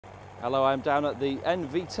Hello, I'm down at the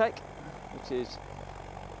NVTEC, which is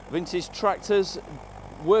Vintage Tractors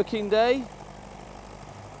Working Day.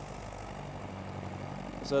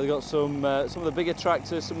 So they've got some of the bigger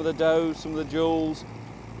tractors, some of the Does, some of the Joules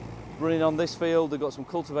running on this field. They've got some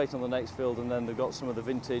cultivate on the next field, and then they've got some of the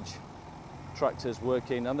vintage tractors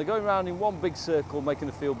working. And they're going around in one big circle, making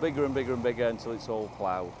the field bigger and bigger and bigger until it's all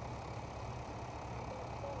ploughed.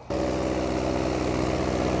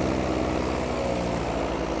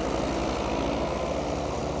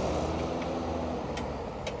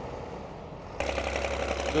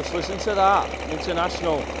 Just listen to that,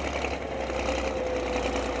 International.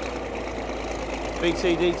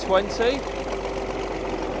 BTD 20.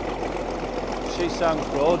 She sounds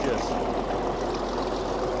gorgeous.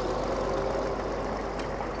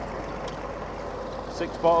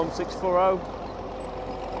 Six bottom, 6 furrow.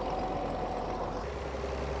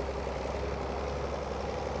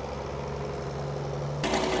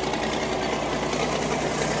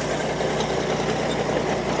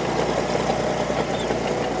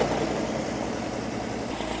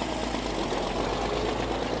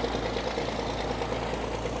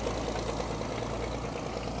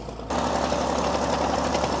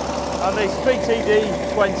 And this BTD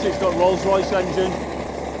 20's got Rolls-Royce engine.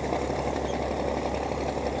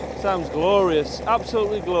 Sounds glorious,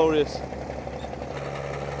 absolutely glorious.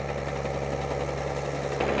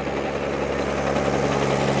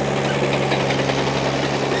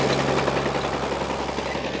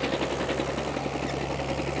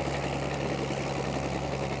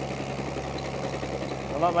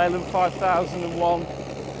 And that Mayland 5001,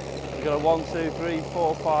 we've got a 1, 2, 3,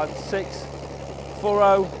 4, 5, 6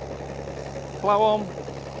 furrow. Plough on.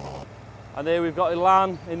 And here we've got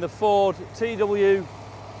Ilan in the Ford TW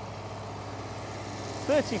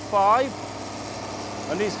 35,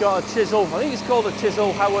 and he's got a chisel. I think it's called a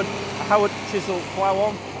chisel, Howard chisel plough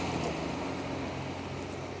on.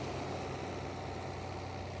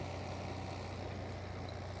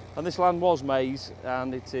 And this land was maize,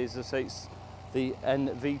 and it is, as I say, it's the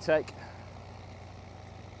NVTEC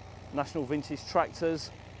National Vintage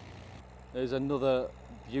Tractors. There's another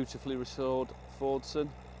beautifully restored Fordson.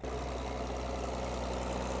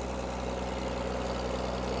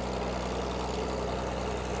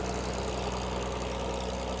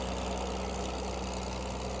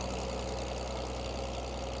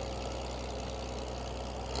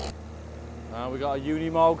 Now we got a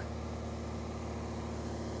Unimog.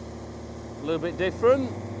 A little bit different.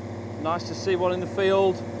 Nice to see one in the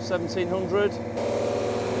field, 1700.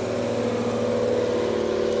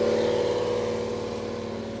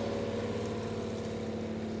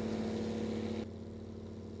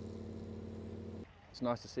 It's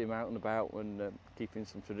nice to see him out and about and keeping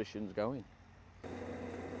some traditions going.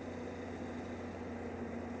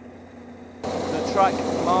 The track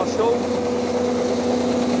Marshall.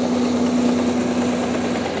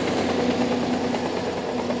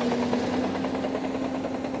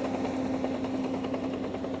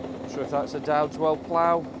 Not sure if that's a Dowdeswell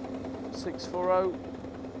plough, 6 furrow.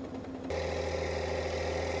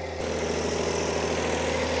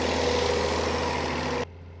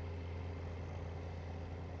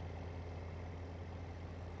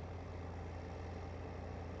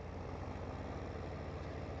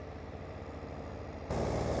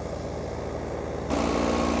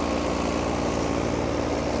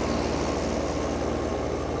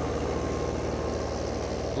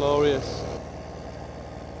 Glorious.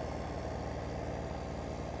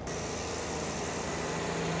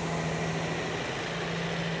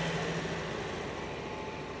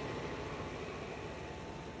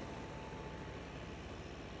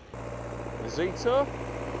 Zeta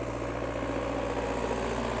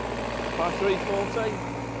 5340.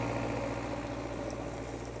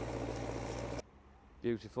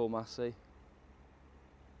 Beautiful Massey.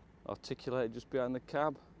 Articulated just behind the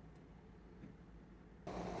cab.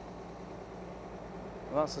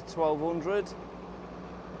 And that's a 1200.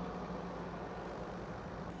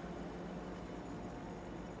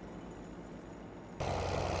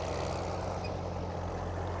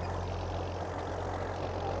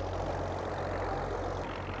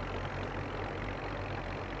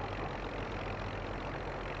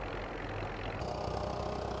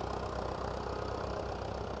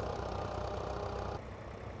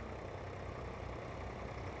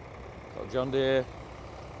 Got John Deere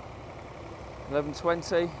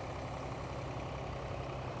 1120.